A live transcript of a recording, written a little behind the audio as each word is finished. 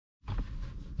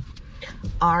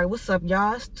Alright, what's up,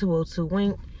 y'all? It's 202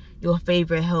 Wink, your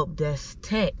favorite help desk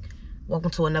tech. Welcome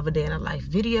to another day in a life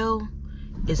video.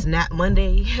 It's not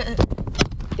Monday.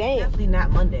 Damn. Definitely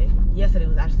not Monday. Yesterday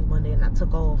was actually Monday and I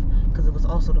took off because it was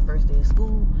also the first day of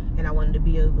school and I wanted to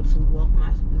be able to walk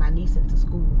my niece into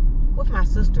school with my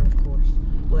sister, of course.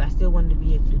 But I still wanted to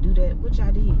be able to do that, which I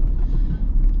did.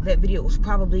 That video was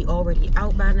probably already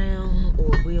out by now, or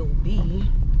will be.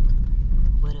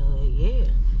 But yeah.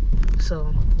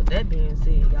 So with that being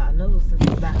said, y'all know since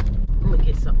it's back, I'm gonna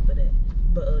get something for that.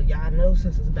 But y'all know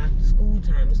since it's back to school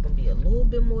time, it's gonna be a little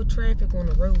bit more traffic on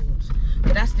the roads.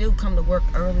 But I still come to work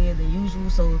earlier than usual,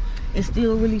 so it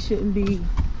still really shouldn't be.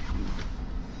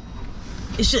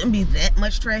 It shouldn't be that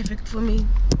much traffic for me.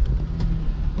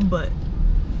 But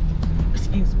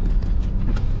excuse me,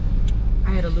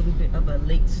 I had a little bit of a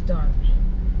late start.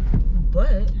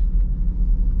 But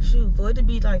shoot, for it to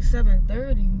be like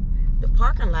 7:30. The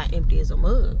parking lot empty as a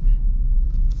mug.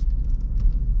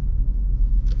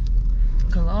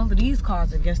 Cause all of these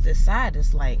cars against this side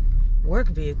is like work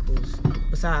vehicles.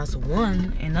 Besides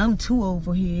one, and them two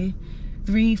over here.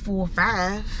 3, 4,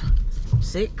 5,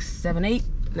 6, 7, 8,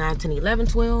 9, 10, 11,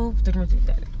 12, 13,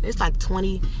 14. It's like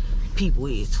 20 people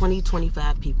here. 20,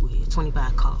 25 people here.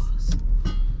 25 cars.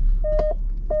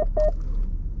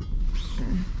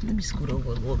 Let me scoot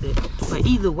over a little bit. But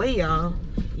either way, y'all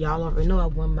already know I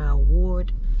won my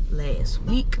award last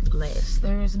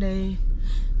Thursday,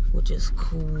 which is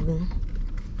cool.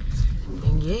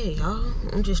 And yeah, y'all,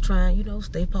 I'm just trying, you know,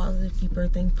 stay positive, keep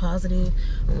everything positive.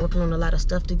 I'm working on a lot of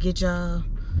stuff to get y'all.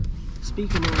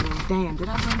 Speaking of, damn, did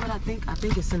I bring what I think? I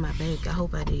think it's in my bag. I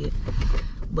hope I did.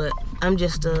 But I'm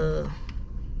just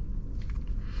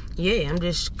yeah, I'm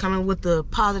just coming with the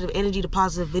positive energy, the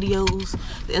positive videos,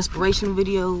 the inspirational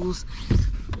videos,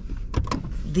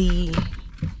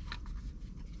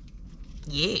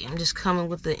 yeah, I'm just coming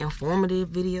with the informative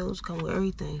videos, coming with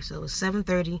everything. So it's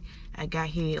 7:30. I got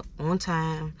here on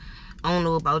time. I don't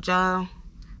know about y'all,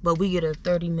 but we get a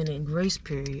 30-minute grace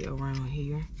period around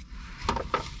here.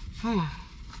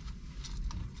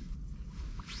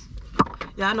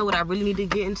 Y'all know what I really need to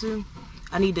get into?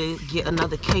 I need to get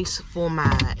another case for my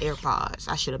AirPods.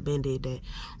 I should have been did that.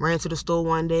 Ran to the store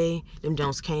one day. Them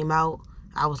Jones came out.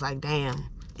 I was like, damn.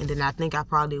 And then I think I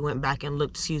probably went back and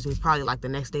looked, probably like the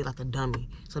next day like a dummy.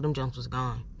 So them Jones was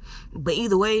gone. But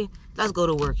either way, let's go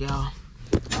to work, y'all.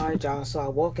 All right, y'all. So I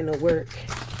walk into work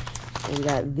and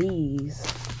got these.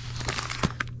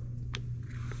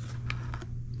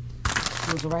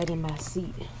 It was right in my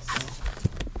seat.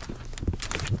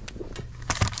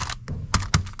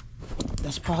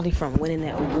 That's probably from winning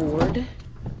that award.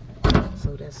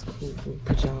 So that's cool.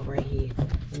 Put y'all right here.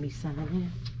 Let me sign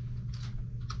in.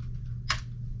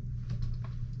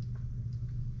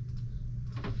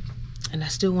 And I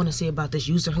still want to see about this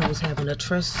user who was having a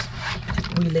trust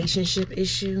relationship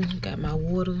issue. Got my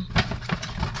water.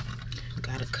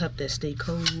 Got a cup that stay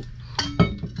cold.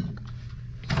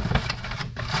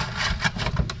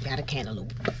 Got a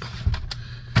cantaloupe.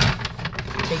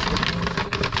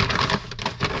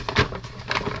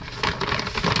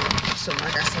 So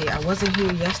like I said, I wasn't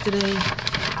here yesterday.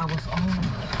 I was on.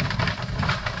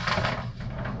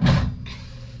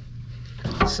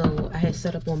 So I had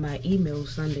set up on my email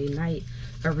Sunday night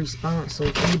a response. So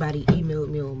if anybody emailed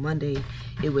me on Monday,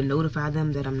 it would notify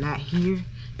them that I'm not here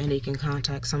and they can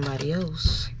contact somebody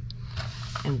else.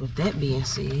 And with that being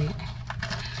said,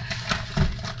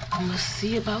 I'm gonna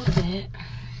see about that.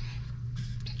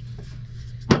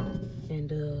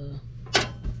 And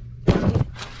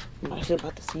I'm actually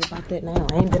about to see about that now.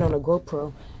 I ain't been on a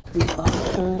GoPro. We are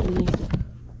currently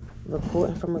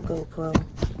recording from a GoPro.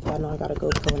 Y'all know I got a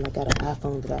GoPro and I got an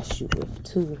iPhone that I shoot with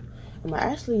too. I'm gonna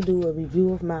actually do a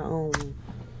review of my own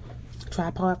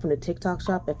tripod from the TikTok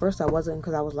shop. At first I wasn't,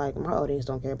 because I was like, my audience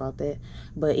don't care about that.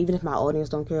 But even if my audience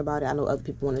don't care about it, I know other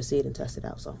people want to see it and test it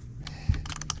out. So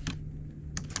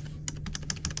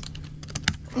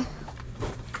okay,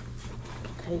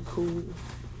 cool.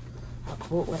 I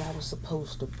brought what I was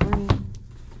supposed to bring,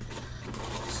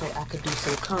 so I could do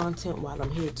some content while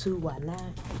I'm here too. Why not?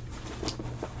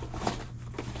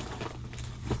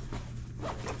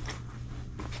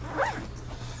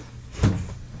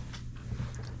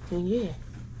 And yeah.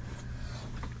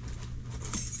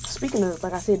 Speaking of,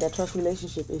 like I said, that trust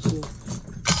relationship issue,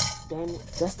 damn it,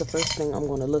 that's the first thing I'm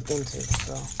gonna look into.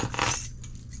 So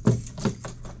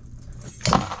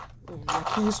my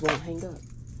keys won't hang up.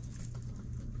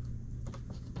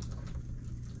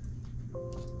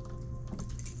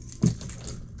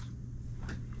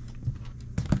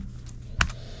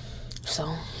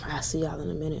 So I'll see y'all in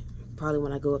a minute. Probably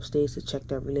when I go upstairs to check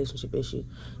that relationship issue.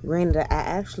 Granted, I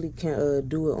actually can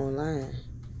do it online.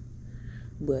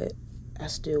 but I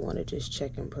still want to just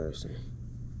check in person.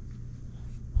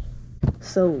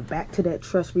 So back to that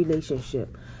trust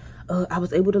relationship. I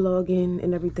was able to log in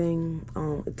and everything.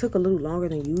 It took a little longer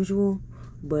than usual,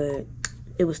 but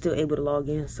it was still able to log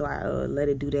in, so I let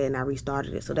it do that and I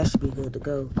restarted it, so that should be good to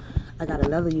go. I got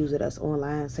another user that's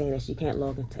online saying that she can't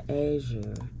log into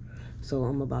Azure, so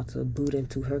I'm about to boot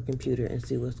into her computer and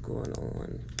see what's going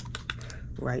on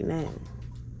right now.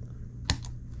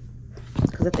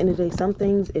 Because at the end of the day, some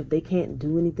things, if they can't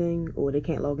do anything or they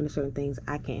can't log into certain things,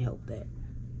 I can't help that.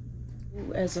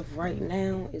 As of right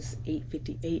now, it's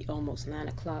 8:58, almost 9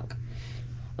 o'clock.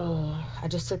 I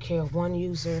just took care of one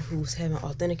user who's having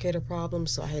authenticator problems,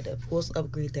 so I had to, of course,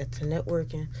 upgrade that to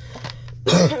networking.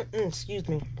 Excuse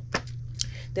me.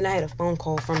 Then I had a phone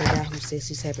call from a guy who says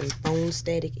he's having phone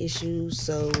static issues,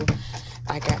 so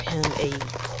I got him a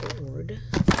cord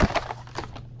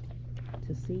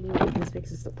to see if this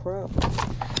fixes the problem.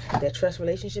 That trust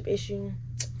relationship issue,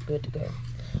 good to go.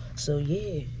 So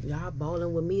yeah, y'all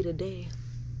balling with me today.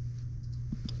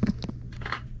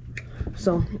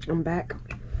 So I'm back.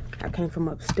 I came from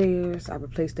upstairs. I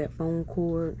replaced that phone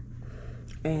cord,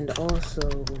 and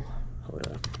also, hold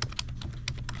up,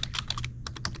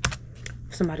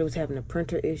 somebody was having a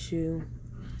printer issue,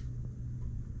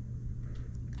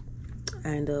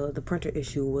 and the printer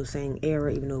issue was saying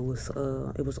error, even though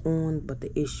it was on, but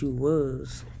the issue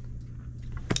was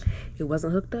it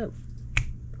wasn't hooked up.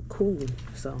 Cool.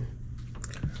 So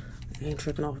I ain't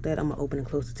tripping off that. I'm gonna open and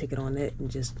close the ticket on that, and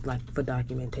just like for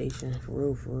documentation, for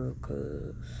real,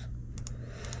 cause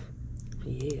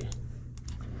yeah.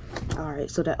 All right,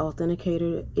 so that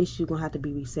authenticator issue gonna have to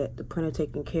be reset. The printer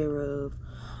taken care of.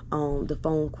 The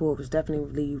phone cord was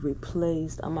definitely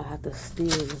replaced. I'm gonna have to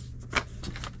still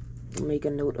make a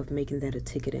note of making that a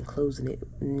ticket and closing it.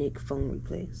 Nick phone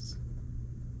replace.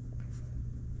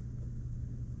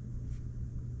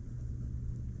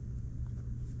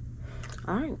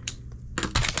 All right.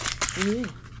 Yeah.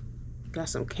 Got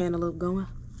some cantaloupe going.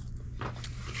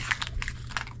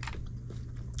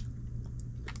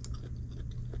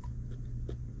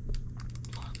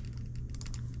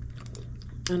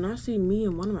 And I see me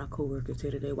and one of my coworkers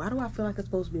here today. Why do I feel like it's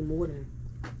supposed to be more than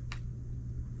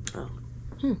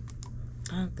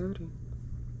 9:30?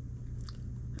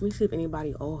 Let me see if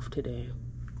anybody off today.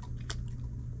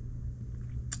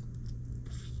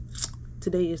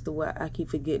 Today is the what I keep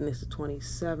forgetting, it's the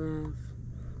 27th.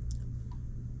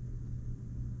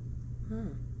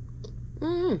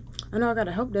 I know I got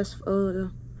a help desk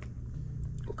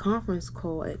conference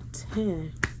call at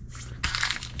 10.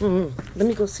 Let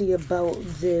me go see about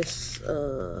this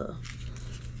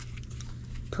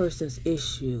person's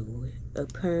issue.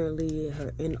 Apparently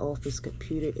her in-office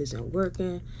computer isn't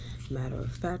working. Matter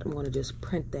of fact, I'm going to just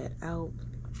print that out.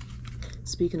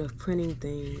 Speaking of printing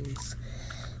things,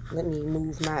 let me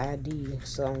move my ID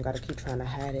so I don't got to keep trying to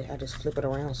hide it. I just flip it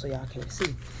around so y'all can't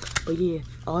see. But yeah,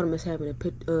 Autumn is having a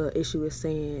issue with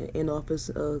saying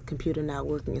in-office computer not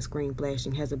working and screen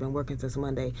flashing. Hasn't been working since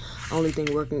Monday. Only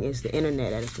thing working is the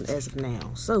internet as of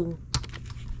now. So,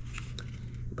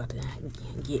 about to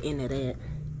get into that.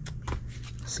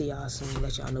 See y'all soon.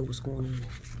 Let y'all know what's going on.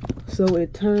 So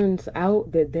it turns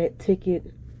out that that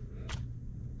ticket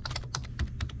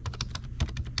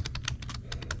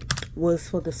was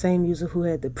for the same user who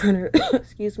had the printer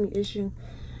excuse me, issue.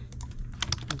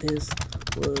 This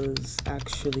was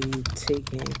actually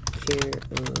taken care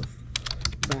of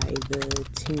by the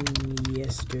team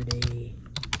yesterday.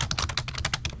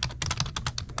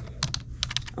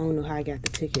 I don't know how I got the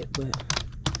ticket, but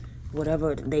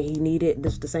whatever he needed,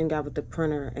 this is the same guy with the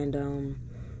printer, and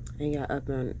got up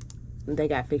and they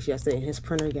got fixed yesterday, and his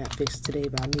printer got fixed today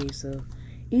by me. So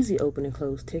easy open and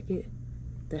close ticket.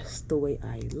 That's the way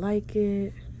I like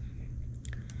it.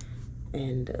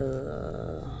 And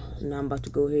now I'm about to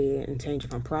go ahead and change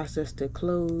it from processed to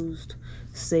closed,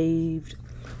 saved.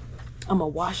 I'm gonna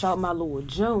wash out my little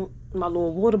junk, my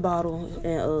little water bottle,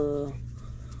 and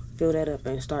fill that up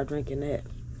and start drinking that.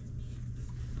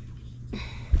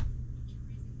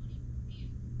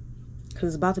 Cause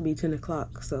it's about to be 10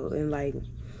 o'clock, so in like a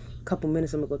couple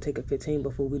minutes I'm gonna go take a 15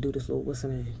 before we do this little what's the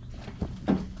name.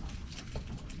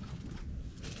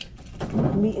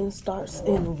 Meeting starts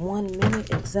in 1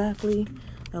 minute exactly.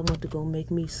 I want to go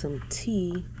make me some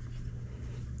tea.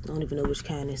 I don't even know which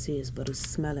kind this is, but it's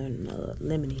smelling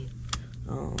lemony.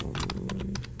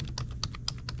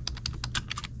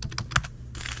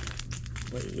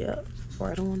 But yeah,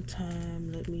 right on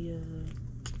time. Let me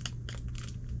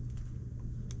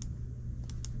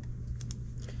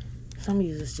some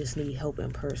users just need help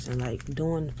in person, like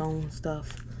doing phone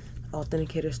stuff,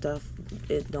 authenticator stuff.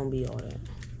 It don't be all that.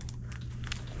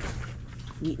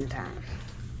 Meeting time.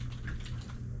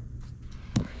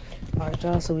 Alright,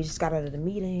 y'all, so we just got out of the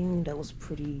meeting. That was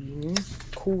pretty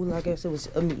cool, I guess. It was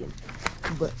a meeting.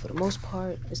 But for the most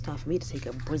part, it's time for me to take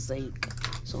a break.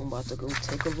 So I'm about to go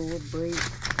take a little break.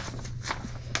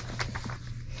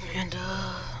 And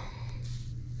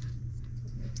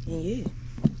yeah.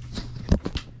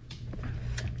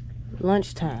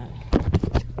 Lunchtime.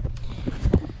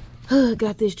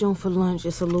 Got this joint for lunch.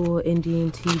 It's a little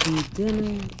Indian TV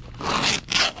dinner.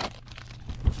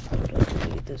 Hold up, let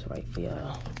me get this right for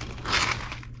y'all.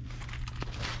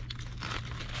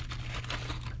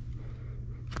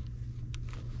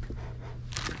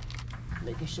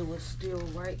 Making sure it's still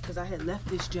right, because I had left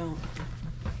this junk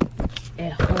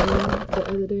at home the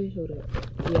other day. Hold up.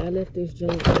 Yeah, I left this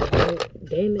junk at home.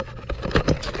 Damn it.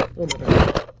 Oh my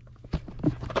god.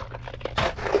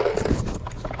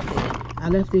 I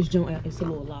left this junk at, it's a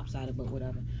little lopsided, but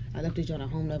whatever. I left this junk at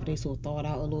home the other day, so it thawed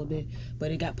out a little bit.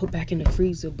 But it got put back in the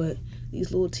freezer. But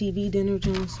these little TV dinner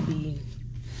joints be,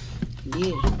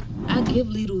 yeah. I give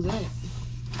Lidl that.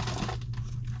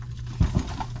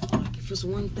 Like, if it's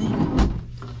one thing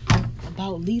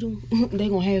about Lidl, they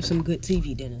gonna have some good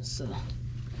TV dinners, so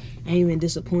I ain't even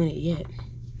disappointed yet.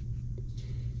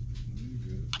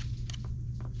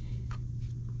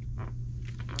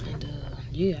 And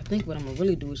yeah, I think what I'm gonna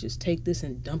really do is just take this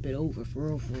and dump it over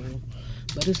for real.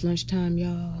 But it's lunchtime,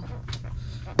 y'all.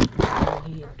 Go ahead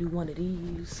and do one of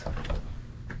these.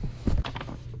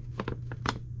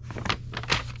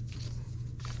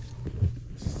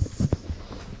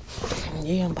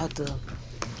 Yeah, I'm about to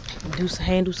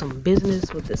handle some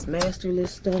business with this master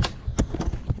list stuff.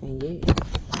 And yeah,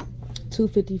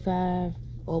 2:55,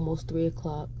 almost 3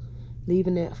 o'clock.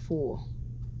 Leaving at 4.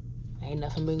 Ain't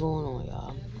nothing been going on,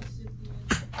 y'all.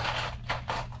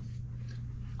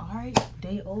 Alright,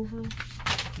 day over.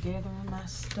 Gathering my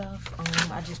stuff.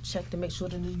 I just checked to make sure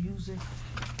the new user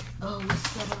was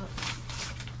set up.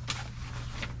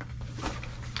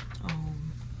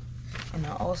 And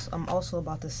I'm also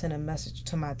about to send a message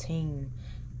to my team,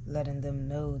 letting them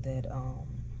know that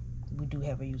we do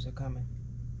have a user coming.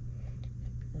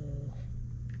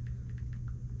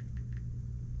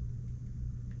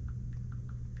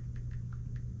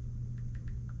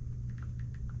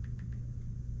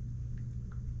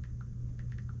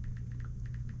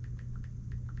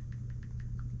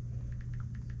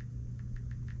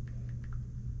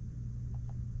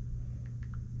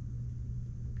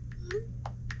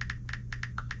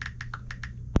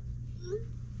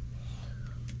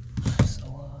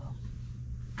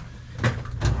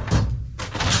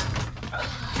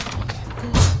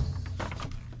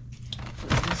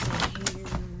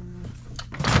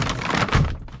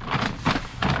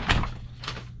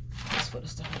 For the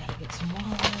stuff I gotta get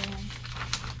tomorrow.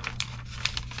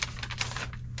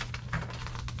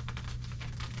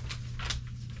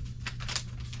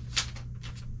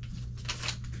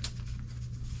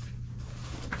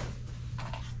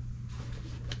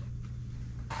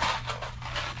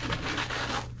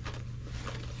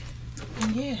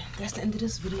 And yeah, that's the end of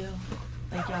this video.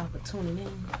 Thank y'all for tuning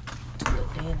in to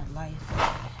a day in the life of a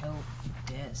help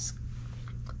desk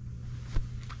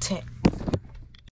tech.